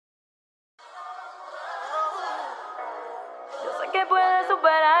sé que puedes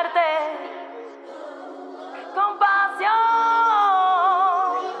superarte con pasión.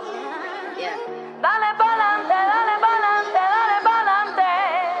 Yeah. Dale pa'lante, dale pa'lante, dale pa'lante.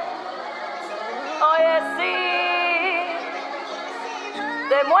 Oye, sí,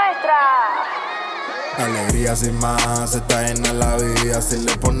 demuestra. Alegría sin más, está llena la vida. Si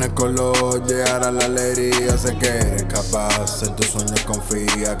le pones color, llegará la alegría. Sé que eres capaz, en tus sueños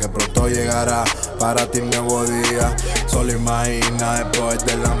confía, que pronto llegará para ti un nuevo día. Solo imagina después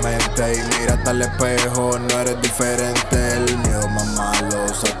de la mente y mírate al espejo, no eres diferente. El miedo más malo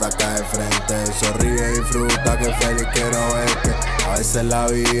se ataca de frente. Sonríe y disfruta, que feliz quiero verte. A veces la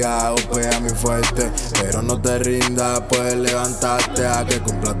vida golpea muy fuerte, pero no te rindas, puedes levantarte a que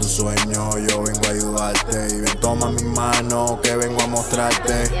cumpla tu sueño. Yo vengo a ayudarte y ven, toma mi mano que vengo a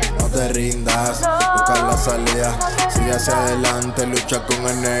mostrarte. No te rindas, busca la salida, sigue hacia adelante, lucha con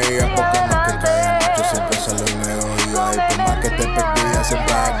energía, porque más que cada noche siempre sale un nuevo día. Y por más que te perdidas,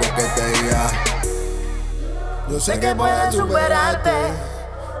 siempre hay algo que te diga. Yo sé que puedes superarte,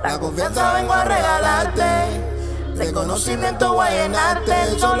 la confianza vengo a regalarte. De conocimiento voy a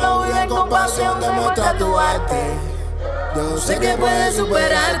llenarte, solo vive con pasión, demuestra tu arte. Yo sé que puedes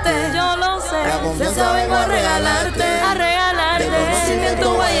superarte, Yo lo sé, la confianza vengo a regalarte. De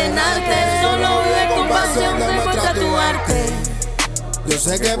conocimiento voy a llenarte, solo vive con pasión, demuestra tu arte. Yo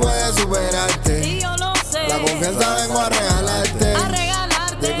sé que puedes superarte, y yo lo sé, la confianza vengo a regalarte.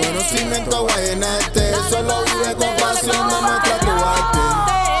 De conocimiento voy a llenarte, solo vive con pasión, demuestra tu arte.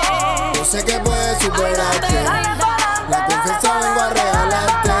 Yo sé que puedes superarte, la confianza vengo a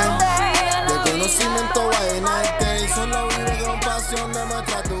regalarte. De conocimiento voy a llenarte, solo vive con pasión,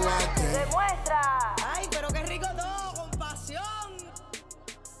 demuestra tu arte. demuestra. Ay, pero qué rico todo, con pasión.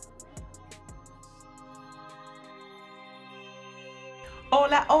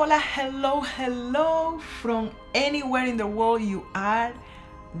 Hola, hola, hello, hello from anywhere in the world you are.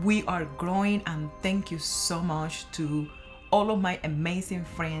 We are growing, and thank you so much to all of my amazing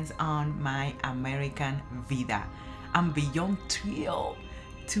friends on my American Vida. I'm beyond thrilled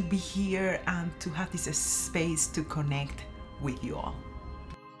to be here and to have this space to connect with you all.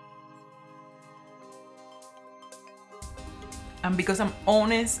 And because I'm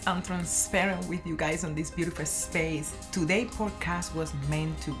honest and transparent with you guys on this beautiful space, today's podcast was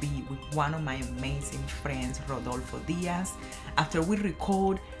meant to be with one of my amazing friends, Rodolfo Diaz. After we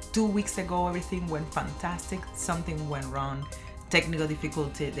recorded 2 weeks ago, everything went fantastic. Something went wrong. Technical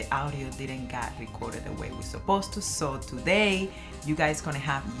difficulty, the audio didn't get recorded the way we're supposed to. So today, you guys gonna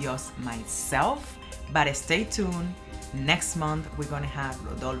have just myself, but stay tuned. Next month, we're gonna have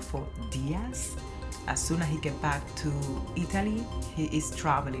Rodolfo Diaz. As soon as he get back to Italy, he is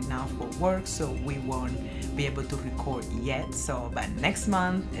traveling now for work, so we won't be able to record yet. So, but next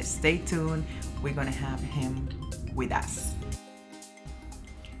month, stay tuned. We're gonna have him with us.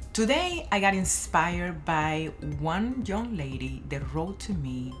 Today, I got inspired by one young lady that wrote to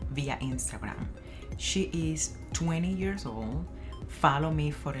me via Instagram. She is 20 years old, followed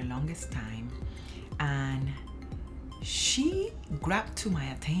me for the longest time, and she grabbed to my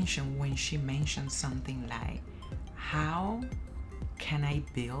attention when she mentioned something like, how can I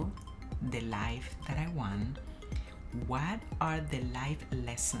build the life that I want? What are the life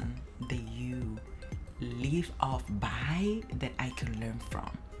lessons that you live off by that I can learn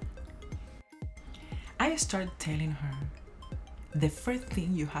from? I started telling her, the first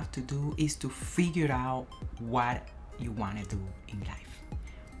thing you have to do is to figure out what you want to do in life.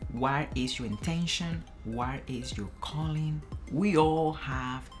 What is your intention? What is your calling? We all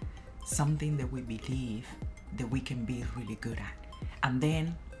have something that we believe that we can be really good at. And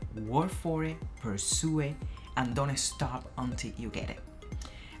then work for it, pursue it, and don't stop until you get it.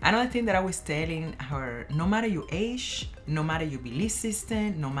 Another thing that I was telling her, no matter your age, no matter your belief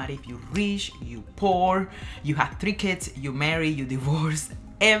system, no matter if you're rich, you poor, you have 3 kids, you marry, you divorce,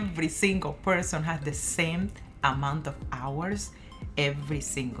 every single person has the same amount of hours every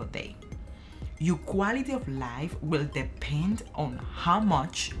single day. Your quality of life will depend on how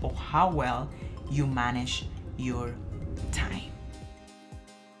much or how well you manage your time.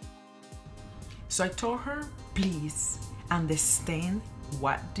 So I told her, please understand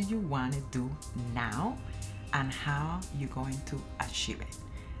what do you want to do now and how you're going to achieve it.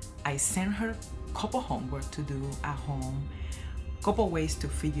 I sent her a couple homework to do at home, couple ways to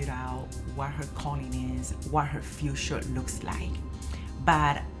figure out what her calling is, what her future looks like.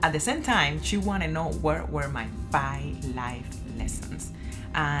 But at the same time, she wanted to know what were my 5 life lessons.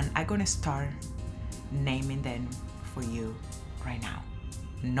 And I'm gonna start naming them for you right now.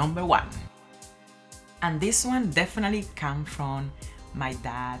 Number 1. And this one definitely comes from my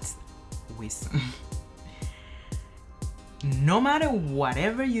dad's wisdom. No matter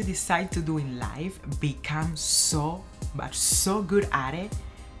whatever you decide to do in life, become so good at it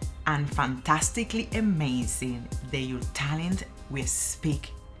and fantastically amazing that your talent will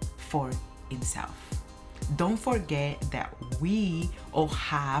speak for itself. Don't forget that we all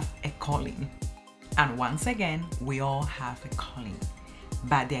have a calling. And once again, we all have a calling.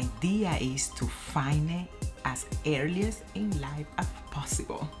 But the idea is to find it as earliest in life as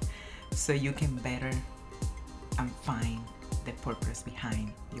possible so you can better and find the purpose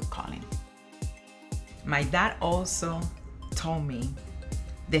behind your calling. My dad also told me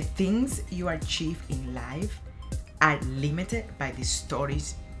the things you achieve in life are limited by the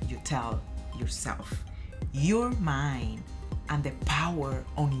stories you tell yourself. Your mind and the power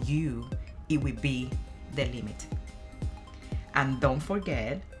on you, it will be the limit. And don't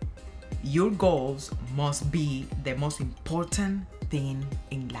forget, your goals must be the most important thing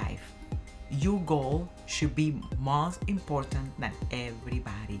in life. Your goal should be most important than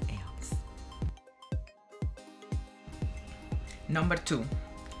everybody else. Number 2,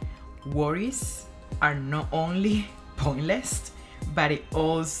 worries are not only pointless, but it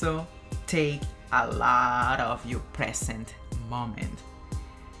also take a lot of your present moment.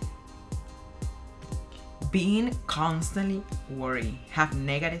 Being constantly worried, have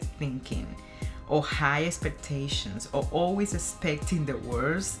negative thinking, or high expectations, or always expecting the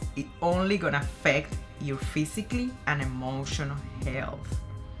worst, it only gonna affect your physically and emotional health.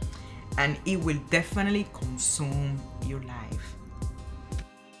 And it will definitely consume your life.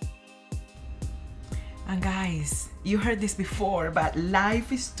 And guys, you heard this before, but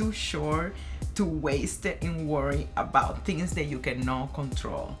life is too short to waste it in worry about things that you cannot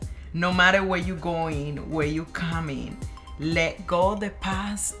control. No matter where you're going, where you're coming, let go of the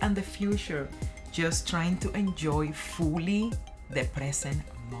past and the future. Just trying to enjoy fully the present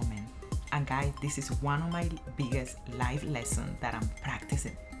moment. And guys, this is one of my biggest life lessons that I'm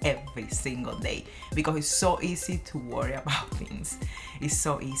practicing every single day, because it's so easy to worry about things. It's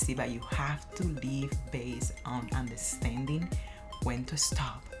so easy, but you have to live based on understanding when to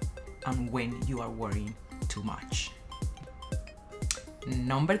stop and when you are worrying too much.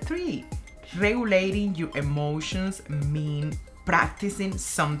 Number 3, regulating your emotions means practicing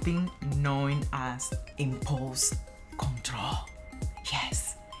something known as impulse control.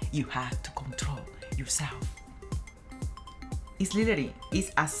 Yes, you have to control yourself. It's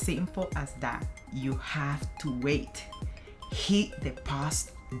as simple as that. You have to wait. Hit the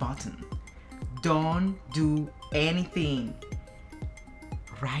pause button. Don't do anything.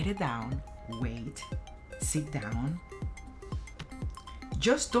 Write it down, wait, sit down.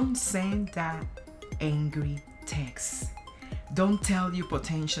 Just don't send that angry text. Don't tell your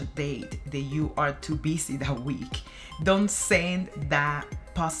potential date that you are too busy that week. Don't send that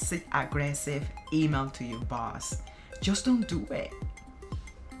passive aggressive email to your boss. Just don't do it.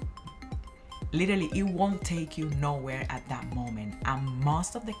 Literally, it won't take you nowhere at that moment. And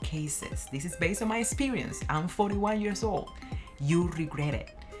most of the cases, this is based on my experience, I'm 41 years old, you regret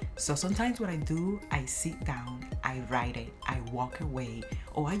it. So sometimes what I do, I sit down, I write it, I walk away,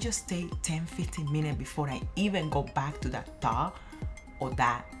 or I just take 10-15 minutes before I even go back to that thought or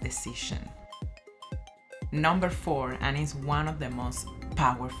that decision. Number 4, and it's one of the most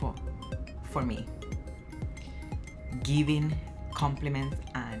powerful for me, giving compliments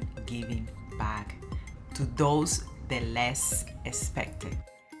and giving back to those the less expected.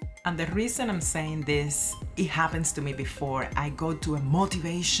 And the reason I'm saying this, it happens to me before. I go to a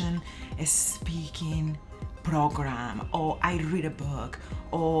motivation, a speaking program, or I read a book,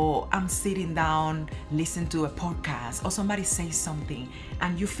 or I'm sitting down, listen to a podcast, or somebody says something,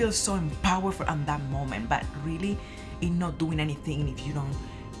 and you feel so empowered in that moment, but really it's not doing anything if you don't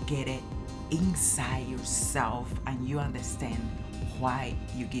get it inside yourself and you understand why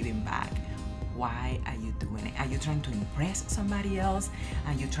you're giving back. Why are you doing it? Are you trying to impress somebody else?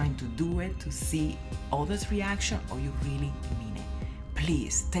 Are you trying to do it to see others' reaction, or you really mean it?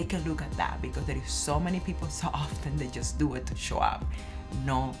 Please take a look at that, because there is so many people so often they just do it to show up,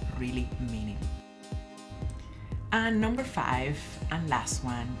 not really meaning. And number 5 and last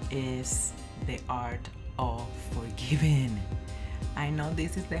one is the art of forgiving. I know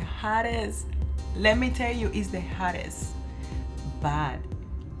this is the hardest. Let me tell you, it's the hardest. But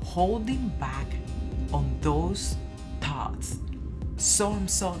holding back on those thoughts so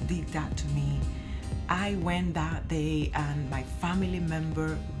did that to me. I went that day and my family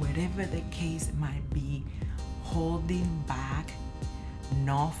member, whatever the case might be, holding back,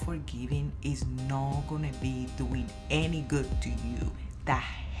 not forgiving is not gonna be doing any good to you. That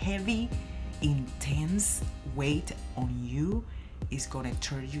heavy, intense weight on you is gonna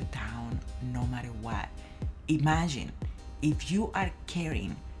tear you down no matter what. Imagine If you are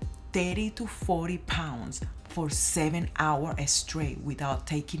carrying 30 to 40 pounds for 7 hours straight without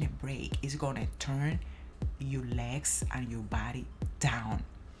taking a break, it's gonna turn your legs and your body down.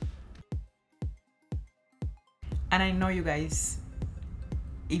 And I know you guys,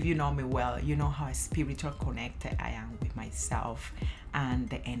 if you know me well, you know how spiritual connected I am with myself and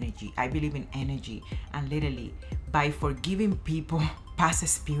the energy. I believe in energy, and literally by forgiving people, past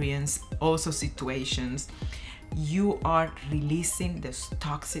experience, also situations, you are releasing this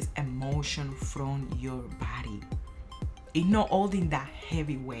toxic emotion from your body. It's not holding that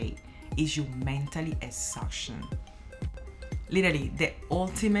heavy weight, it's your mentally exhaustion. Literally, the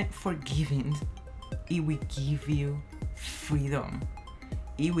ultimate forgiving, it will give you freedom.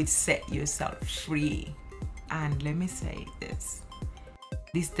 It will set yourself free. And let me say this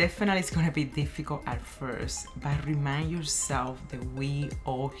definitely is going to be difficult at first, but remind yourself that we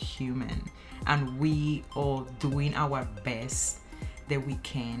all human and we all doing our best that we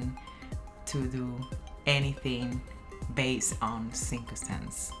can to do anything based on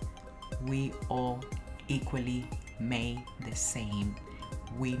circumstance. We all equally made the same.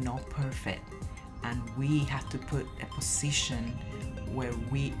 We not perfect, and we have to put a position where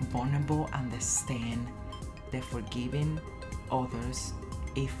we vulnerable understand that forgiving others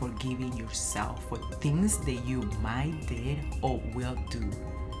is forgiving yourself for things that you might did or will do.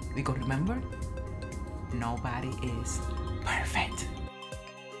 Because remember, nobody is perfect.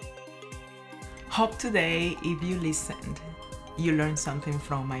 Hope today, if you listened, you learned something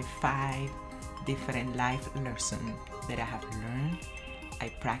from my 5 different life lessons that I have learned. I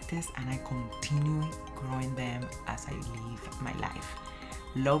practice and I continue growing them as I live my life.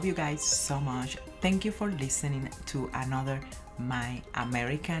 Love you guys so much. Thank you for listening to another My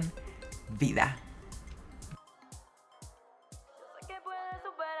American Vida. Sé que puedes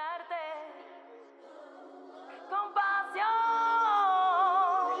superarte con pasión.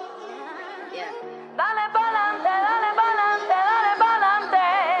 Yeah. Dale pa'lante, dale pa'lante, dale pa'lante.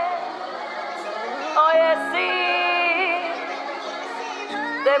 Oye, sí.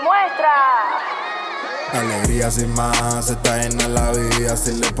 Demuestra. Alegría sin más, está llena la vida.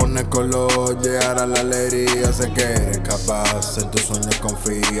 Si le pones color, llegará la alegría. Sé que eres capaz, en tus sueños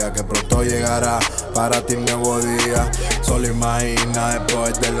confía, que pronto llegará para ti un nuevo día. Solo imagina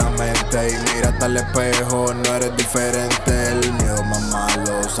después de la mente y mira hasta el espejo, no eres diferente. El miedo más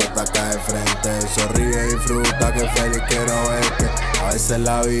malo se ataca de frente. Sonríe y disfruta, que feliz quiero verte. A veces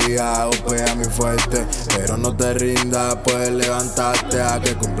la vida golpea muy fuerte, pero no te rindas, puedes levantarte a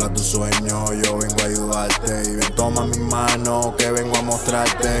que cumpla tu sueño. Yo vengo a ayudarte y ven, toma mi mano que vengo a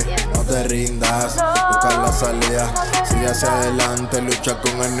mostrarte. No te rindas, busca la salida, sigue hacia adelante, lucha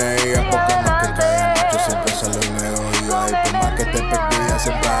con energía, porque más que caiga noche siempre sale un nuevo día. Y por más que te perdías,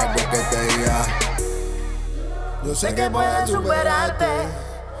 siempre hay algo que te diga. Yo sé que puedes superarte,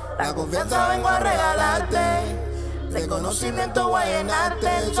 la confianza vengo a regalarte. De conocimiento voy a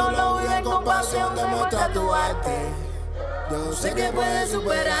llenarte, solo vive con pasión, demuestra tu arte. Yo sé que puedes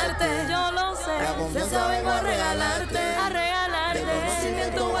superarte, Yo lo sé. la confianza vengo a regalarte. A regalarte. De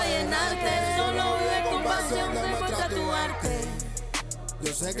conocimiento voy a llenarte, solo vive con pasión, demuestra tu arte.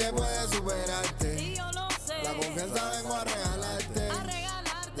 Yo sé que puedes superarte, Y yo lo sé. la confianza vengo a regalarte. A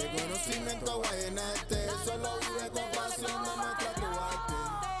regalarte. De conocimiento voy a llenarte, solo vive con pasión, demuestra tu arte.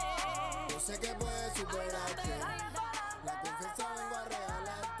 Yo sé que puedes superarte, la confianza vengo a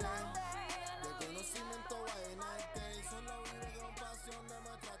regalarte. De conocimiento voy a llenarte, solo vive con pasión,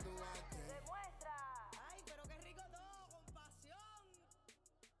 demuestra tu arte.